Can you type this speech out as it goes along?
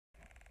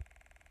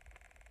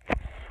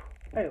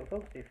Hey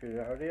folks, if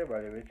you're not here,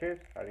 my name is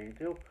James. How do you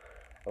do?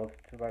 Welcome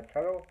to my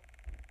channel.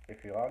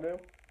 If you are new,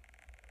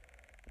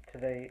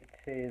 today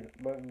is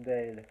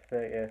Monday the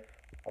 30th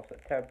of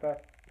September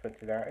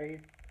 2019.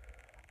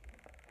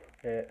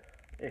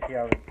 If you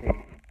haven't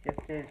seen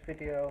yesterday's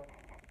video,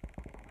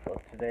 but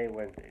today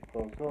when it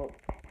goes up,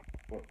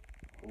 what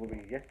will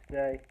be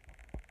yesterday,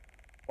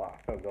 but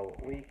I filmed over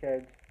the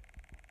weekend.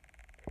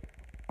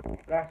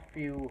 Last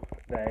few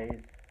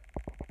days,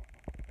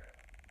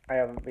 I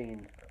haven't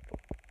been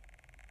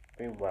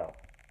well.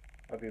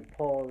 I've been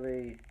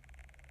poorly,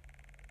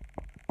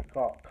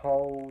 got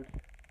cold,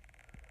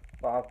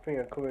 but I think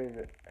I'm coming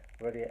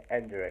ready to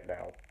end it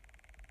now.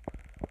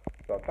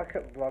 So I'm back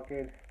at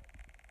vlogging,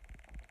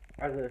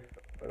 as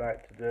I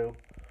like to do,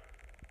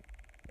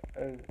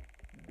 and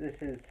this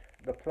is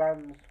the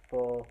plans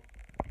for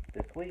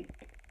this week.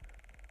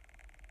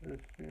 This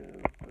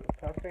is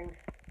passing.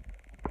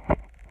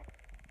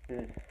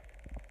 Is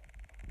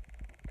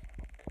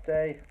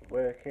today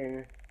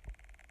working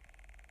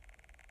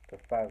to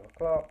 5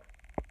 o'clock.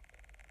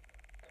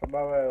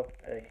 Tomorrow,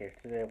 okay,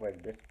 today when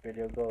this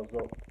video goes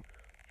up,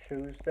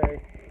 Tuesday,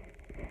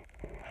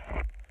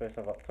 1st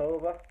of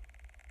October,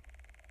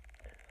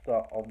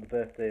 start on the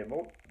birthday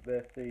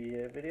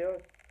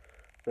videos.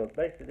 So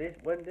basically,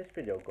 when this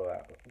video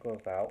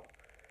goes out,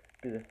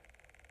 be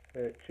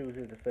the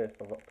Tuesday the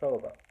 1st of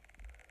October,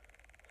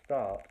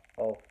 start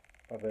of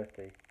my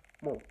birthday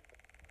month.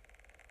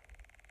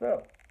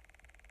 So,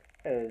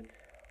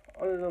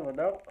 on another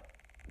note,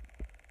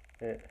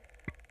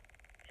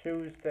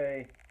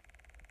 Tuesday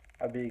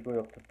I'll be going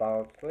up to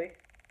Barnsley,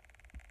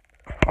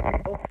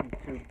 hoping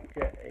to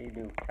get a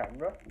new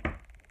camera,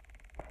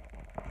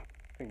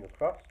 fingers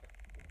crossed.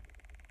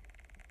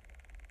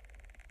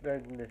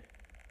 Then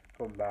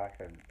come back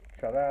and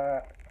try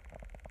that.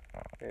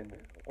 And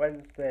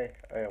Wednesday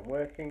I am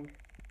working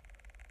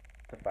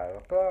to 5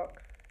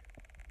 o'clock,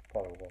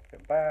 probably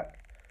walking back.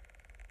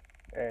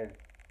 And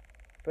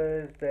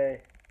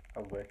Thursday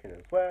I'm working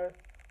as well,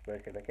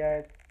 working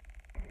again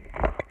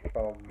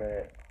from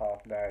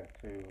 9:30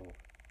 to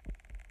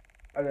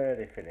an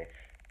early finish.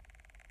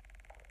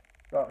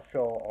 Not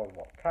sure on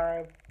what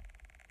time,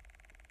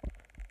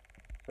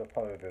 so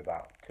probably be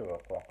about 2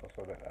 o'clock or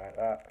something like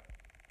that.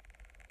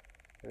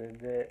 And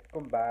then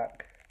come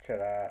back,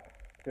 chill out,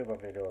 do my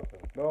videos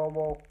as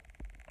normal,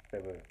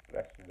 same with the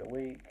rest of the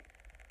week.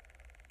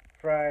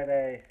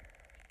 Friday,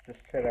 just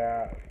chill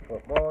out for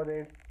the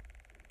morning,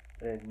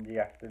 and in the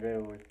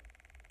afternoon,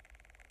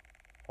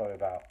 probably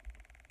about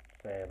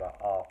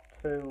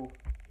 2:30,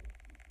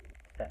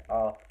 set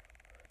off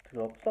to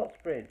go up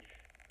Stocksbridge.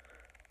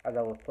 And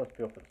I was supposed to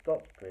be up at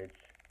Stocksbridge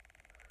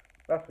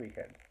last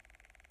weekend.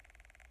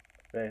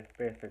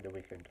 Basically the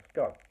weekend just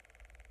gone.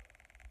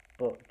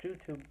 But due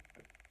to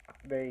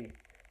me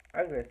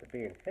and Grace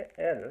being hit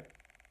ill,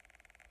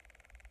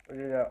 we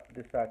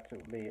decided to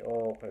meet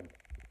up and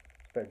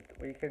spend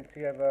the weekend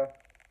together,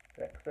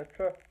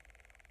 etc.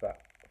 But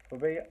for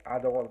me, I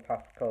don't want to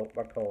pass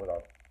my cold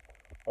on,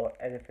 or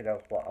anything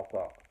else what I've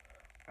got.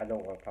 I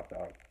don't want to pass it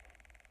on.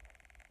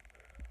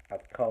 I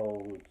have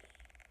colds,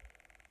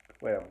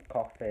 when I'm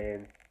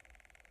coughing,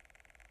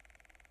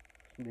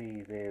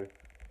 sneezing,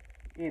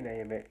 you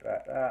name it,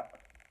 like that.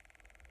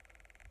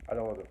 I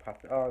don't want to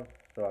pass it on,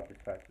 so I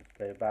decided to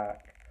stay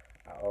back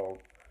at home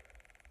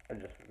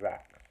and just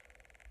relax.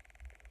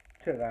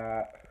 Chill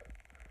out,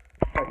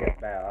 try to get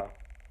better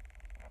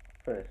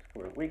for this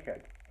current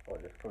weekend, or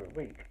this current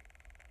week.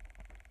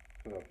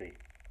 So I'll be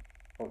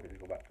hoping to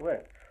go back to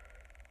work,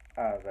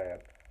 as I am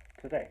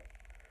today.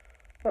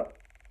 So,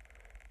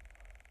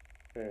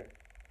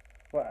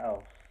 what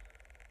else?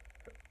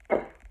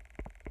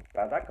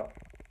 That cough.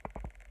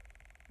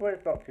 Well,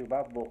 it's not too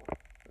bad, but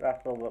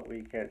that's all that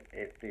weekend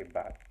it's been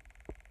bad,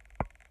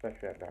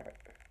 especially at night.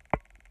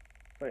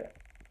 So yeah,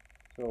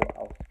 so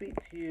I'll speak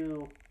to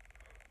you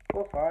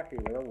most likely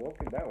when I'm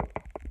walking down.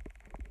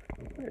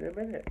 Wait a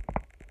minute,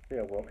 see,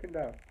 I'm walking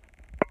down.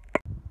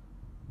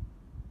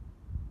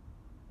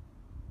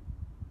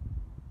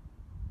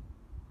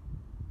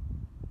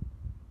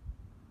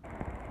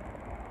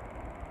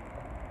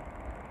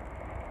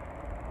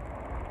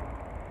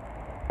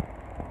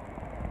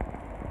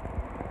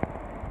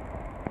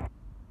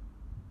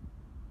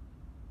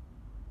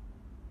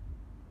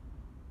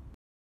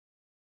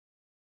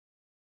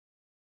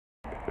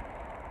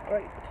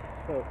 Right,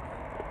 so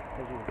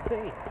as you can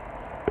see,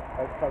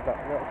 I've got that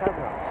little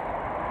camera.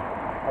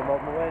 I'm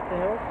on my way to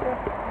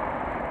Hillsborough.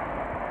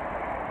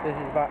 This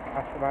is back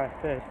after my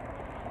first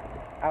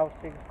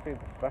outing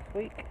since last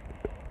week.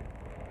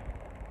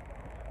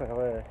 So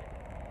I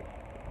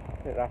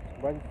think last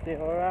Wednesday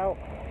we were out.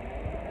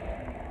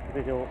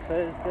 Video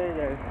Thursday,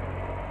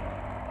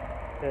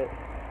 then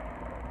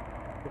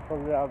before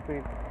that I've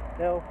been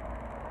ill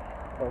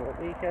on the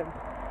weekend.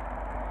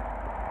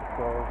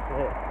 So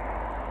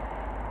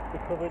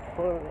recovered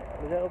for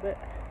a little bit.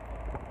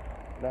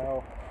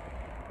 Now,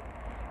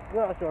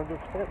 not sure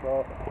 100%,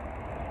 but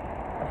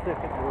I still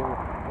can do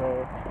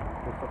work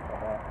and stuff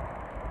like that.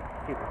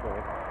 Keep it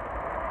going.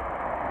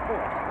 But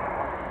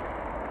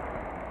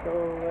yeah. So,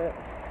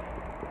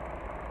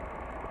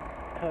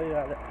 how you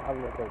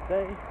having a good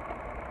day?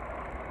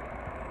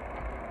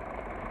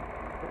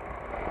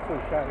 Sun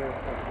shining on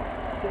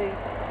the sea.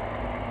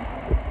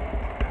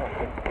 What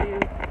to you?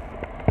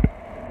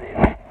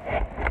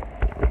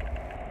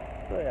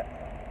 So yeah.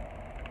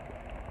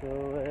 So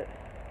it's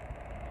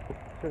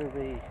going to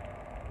be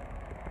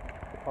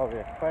probably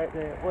a quiet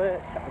day at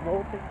work at the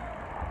moment.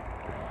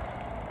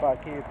 But I'll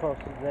keep you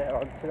posted later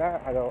on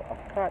tonight. I know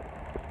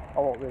I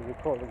won't be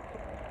recording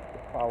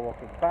while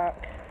walking back.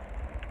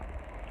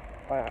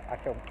 But I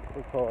can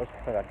record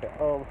when I get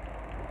home.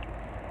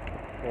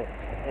 But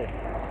if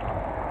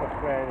my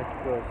friend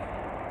does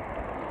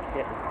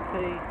get his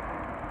tea,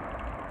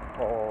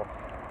 or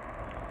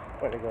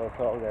when it goes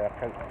home, then I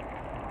can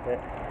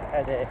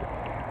edit,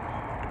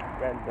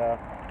 render,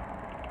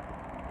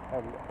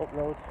 and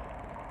upload.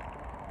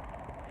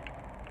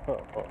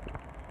 But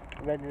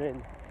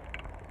rendering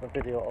the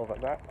video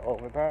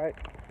overnight,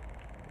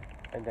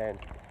 and then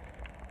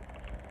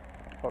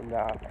from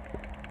that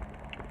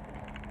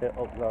it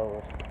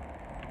uploads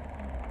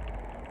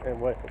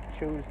and work on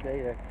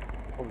Tuesday and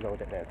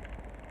upload it then.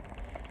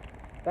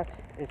 That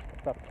is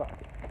the plan.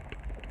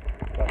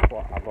 That's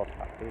what I was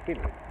at the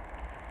beginning.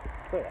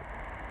 So yeah.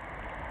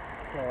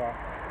 So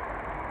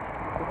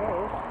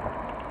suppose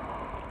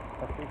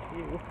I'll see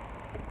you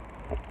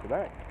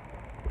tonight.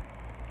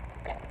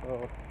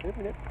 So see you in a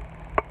minute.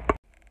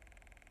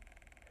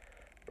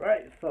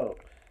 Right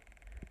folks,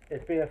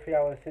 it's been a few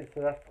hours since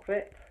the last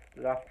clip.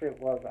 The last clip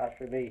was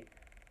actually me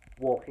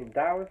walking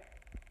down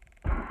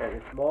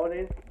this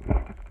morning.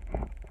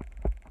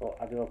 But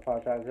I do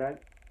apologise then.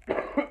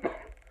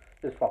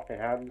 Just flopping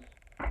hands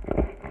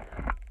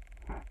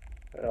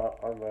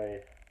on my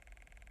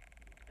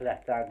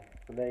left hand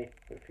for me,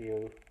 if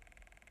you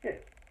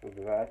with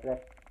the right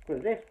left.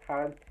 Because this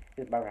hand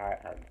is my right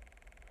hand.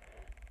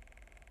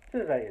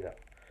 Just so you know.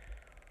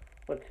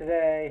 But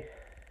today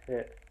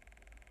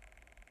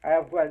I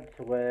have went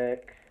to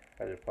work,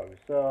 as you probably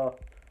saw,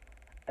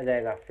 and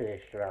then I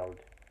finished around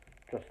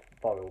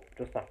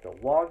just after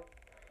 1.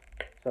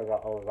 So I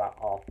got over about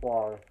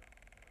 1:30,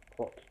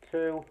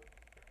 2.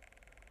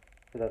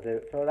 Because I do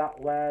it feel that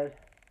way.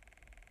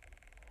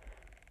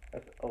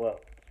 Well,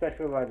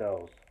 especially with my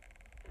nose.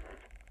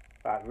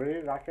 Like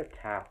really like a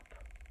tap.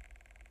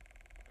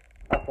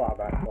 That's what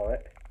I might call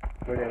it.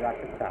 Really like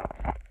a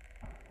tap.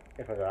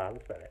 If I don't know how to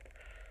spell it.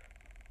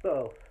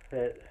 So,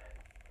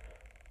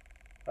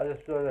 I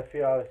just done a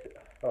few hours,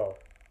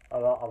 a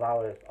lot of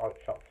hours on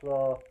shop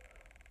floor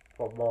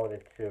from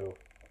morning to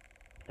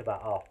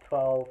about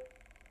 12:30.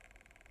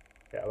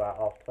 Yeah,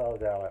 about 12:30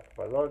 then I went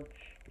for my lunch.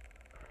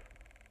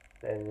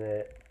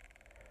 Then,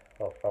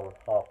 from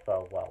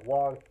 12:30 about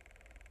 1.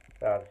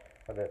 Then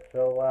I didn't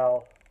feel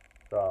well,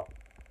 so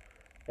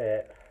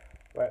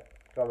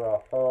got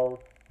off home.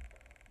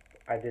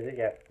 I didn't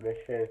get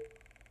permission.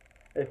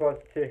 I just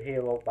wanted to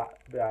hear all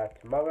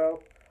back tomorrow,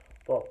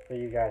 but for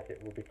you guys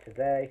it will be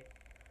today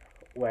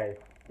when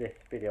this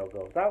video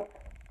goes out.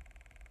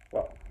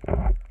 Well,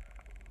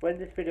 when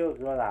this video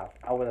goes out,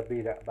 I will have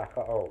been back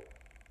at home.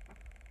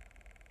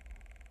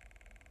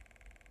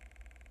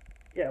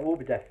 Yeah, it will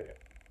be definite.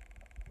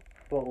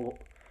 But we're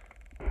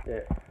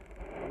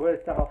going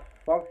to start off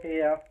from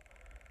here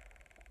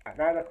at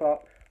 9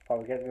 o'clock.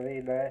 Probably getting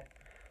in there.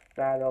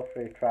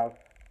 9:03 tram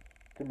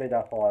to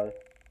Middlehall,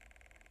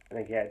 and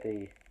then get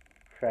the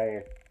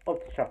train up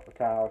to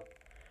Chapeltown,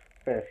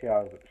 spend a few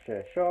hours at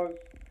Sir Sean's,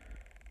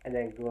 and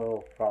then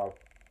go from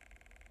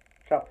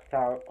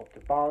Chapeltown up to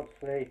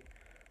Barnsley,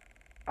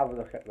 have a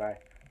look at my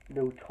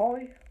new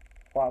toy,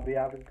 what I'll be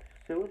having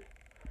soon,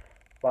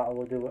 but I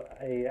will do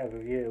a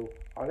review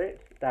on it,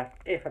 that's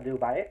if I do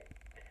buy it.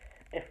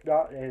 If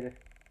not, then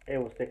it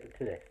will stick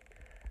to this.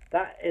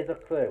 That is a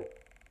clue,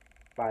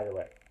 by the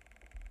way.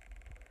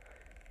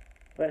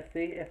 Let's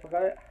see if I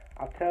got it.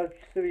 I'll tell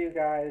some of you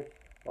guys,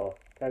 or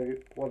tell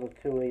you one or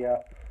two of you,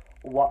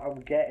 what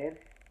I'm getting,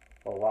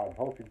 or what I'm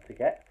hoping to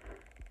get.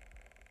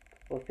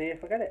 We'll see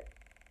if I get it.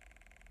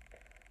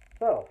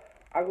 So,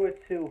 I'm going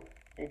to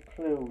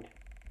include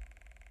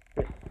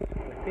this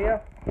clip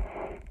here.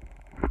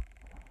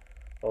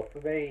 Well,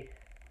 for me,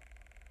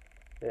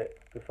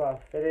 before I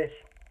finish,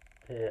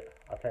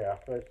 I'll tell you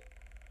afterwards.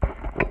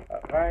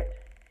 Right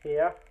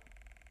here,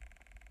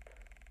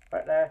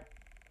 right there,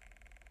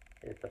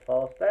 is the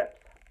 4 steps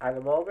at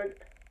the moment.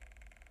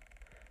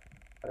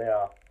 And they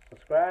are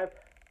subscribe,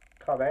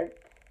 comment,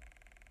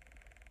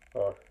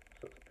 or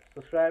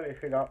subscribe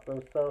if you're not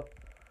done so.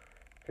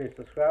 Please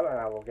subscribe and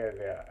I will give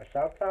you a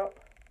shout out.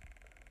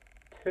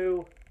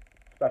 2,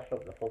 smash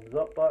up the thumbs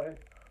up button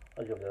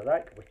or give it a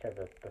like,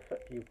 whichever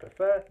you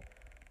prefer.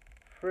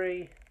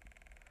 3,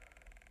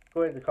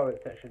 go in the comment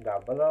section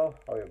down below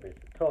or you'll be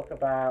to talk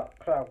about,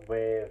 clown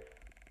with,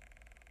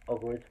 or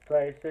go into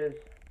places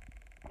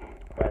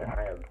when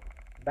I am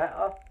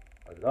better,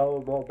 a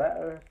little more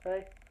better, I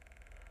say.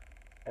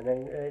 And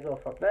then go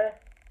from there.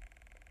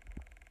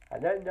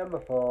 And then number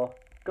 4,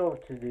 go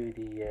to do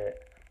the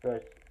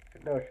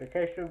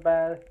notification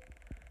bell,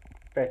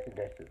 press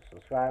the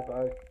subscribe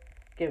button,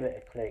 give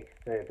it a click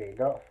so you'll be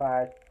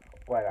notified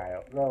when I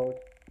upload.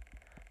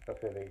 That's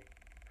going to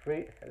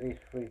be at least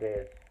 3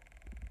 days,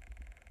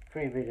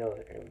 3 videos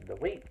in the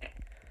week,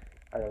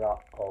 and a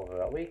lot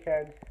over a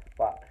weekend.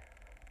 But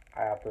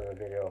I have done a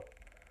video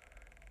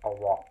on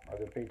what I'm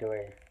going to be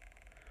doing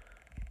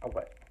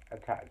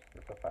and times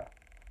and stuff like that.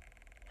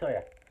 So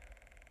yeah,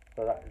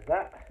 so that is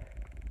that.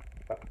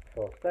 That's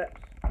 4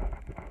 steps.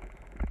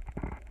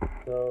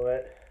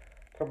 So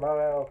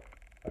tomorrow,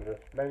 I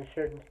just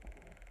mentioned,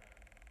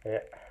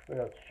 we're going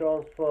to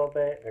Sean's for a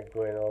bit, then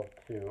going over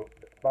to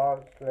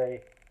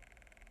Barnsley,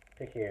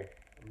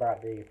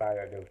 might be buying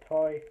a new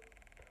toy.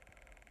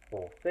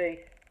 We'll see.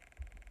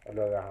 I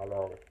don't know how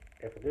long,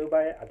 if I do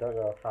buy it, I don't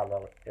know how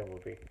long it will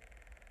be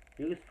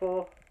used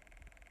for,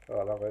 or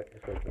how long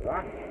it's going to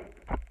last.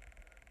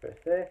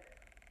 Let's see.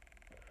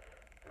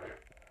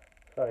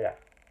 So yeah.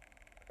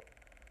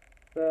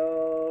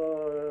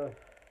 So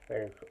I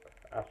think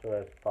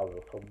afterwards probably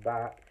will come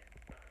back.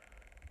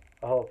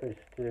 I hope it's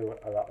to do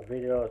a lot of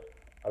videos,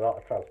 a lot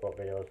of transport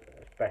videos,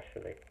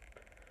 especially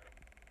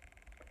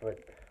for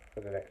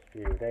the next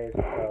few days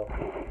or so.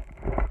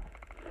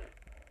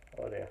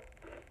 Oh dear.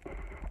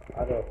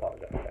 I do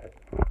apologise, guys.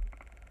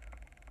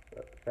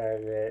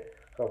 Send it,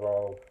 come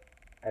home,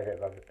 end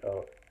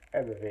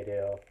the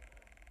video,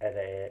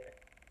 edit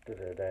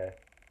it,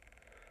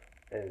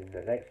 in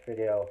the next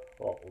video,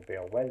 what will be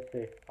on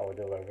Wednesday, I will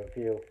do a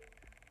review,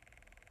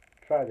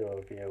 try to do a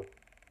review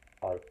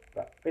on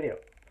that video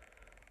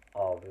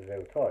of the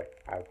new toy,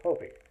 I'm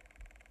hoping.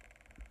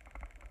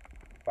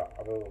 But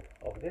I'll move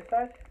over this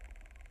side.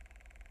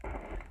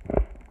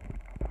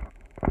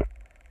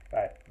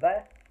 Right,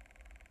 there.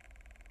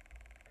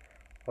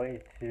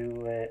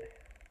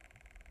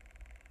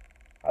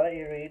 I'll let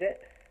you read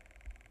it.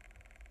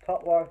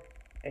 Top one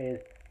is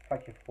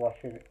thank you for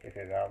watching if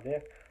you're around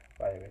here.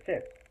 My name is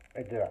Jim.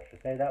 I do actually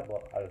say that,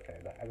 but I'll say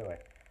that anyway.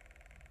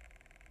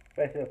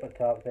 Basically up at the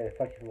top says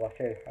thank you for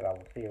watching, and I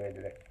will see you in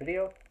the next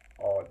video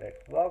or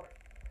next vlog.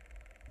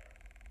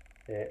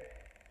 The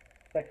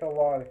second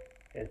one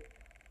is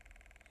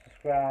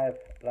subscribe,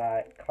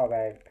 like,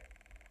 comment,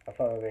 and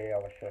follow me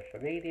on my social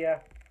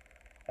media.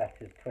 That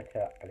is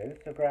Twitter and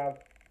Instagram.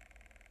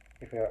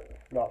 If you're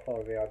not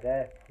following me on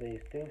there,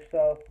 please do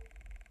so.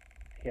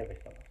 Give me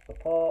some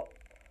support.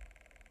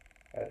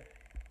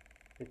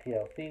 The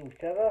TLC,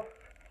 whichever.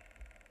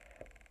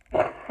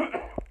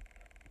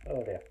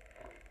 Oh dear.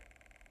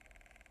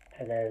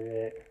 And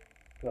then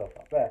go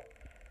from there.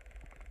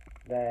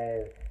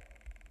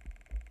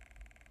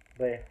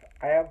 Then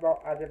I am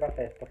not adding my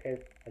Facebook in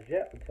as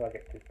yet until I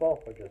get to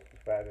 400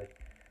 subscribers.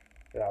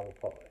 Then I will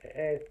put it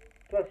in.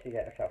 Plus you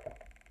get a shout out.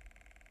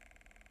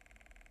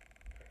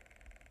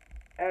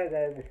 And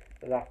then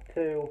the last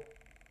two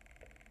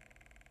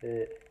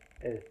is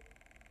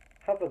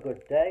have a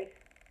good day.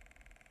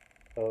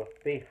 So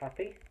be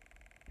happy.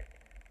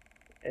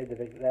 In the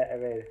big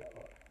letter is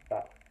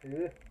that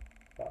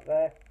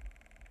there.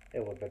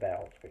 It will be there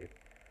on screen.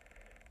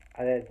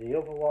 And then the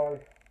other one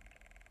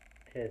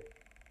is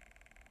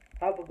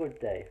have a good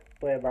day.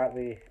 But it might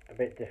be a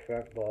bit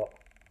different, but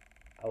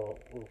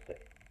we'll see.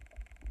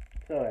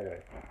 So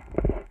anyway,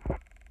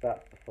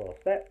 that's the 4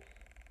 steps.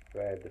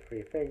 Read the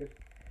 3 things.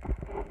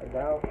 And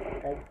now,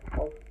 end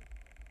of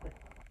the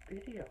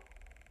video.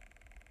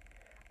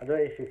 I don't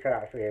know if you can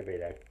actually hear me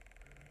then.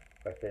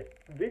 But I said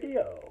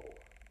video.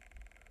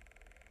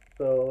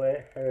 So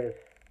I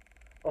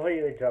hope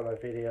you enjoyed my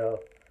video.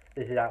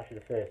 This is actually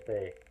the first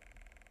day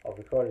of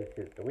recording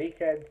since the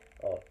weekend,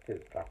 or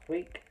since last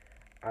week,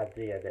 and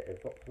the edited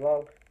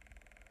vlog.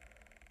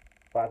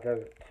 But I've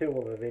done 2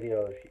 other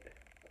videos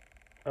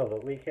over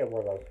the weekend.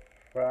 One was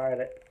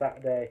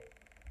Saturday,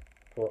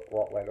 for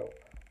what went up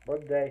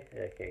Monday,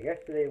 okay,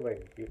 yesterday when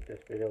this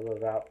video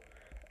was out,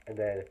 and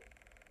then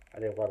I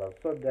did one on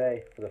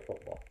Sunday for the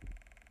football.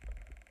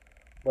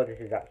 But this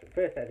is actually the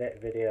first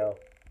edited video,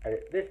 and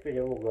this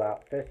video will go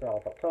out 1st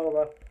of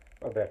October,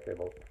 my birthday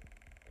month.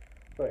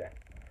 So yeah,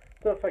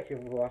 so thank you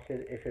for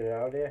watching. If you're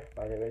around here,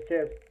 my name is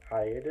James,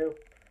 how you do,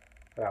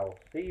 and I will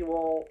see you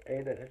all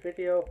in the next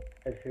video.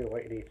 Everything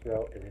what you need to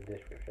know is in the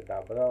description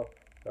down below,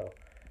 so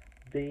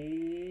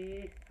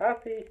be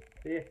happy.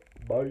 Yeah,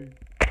 bye.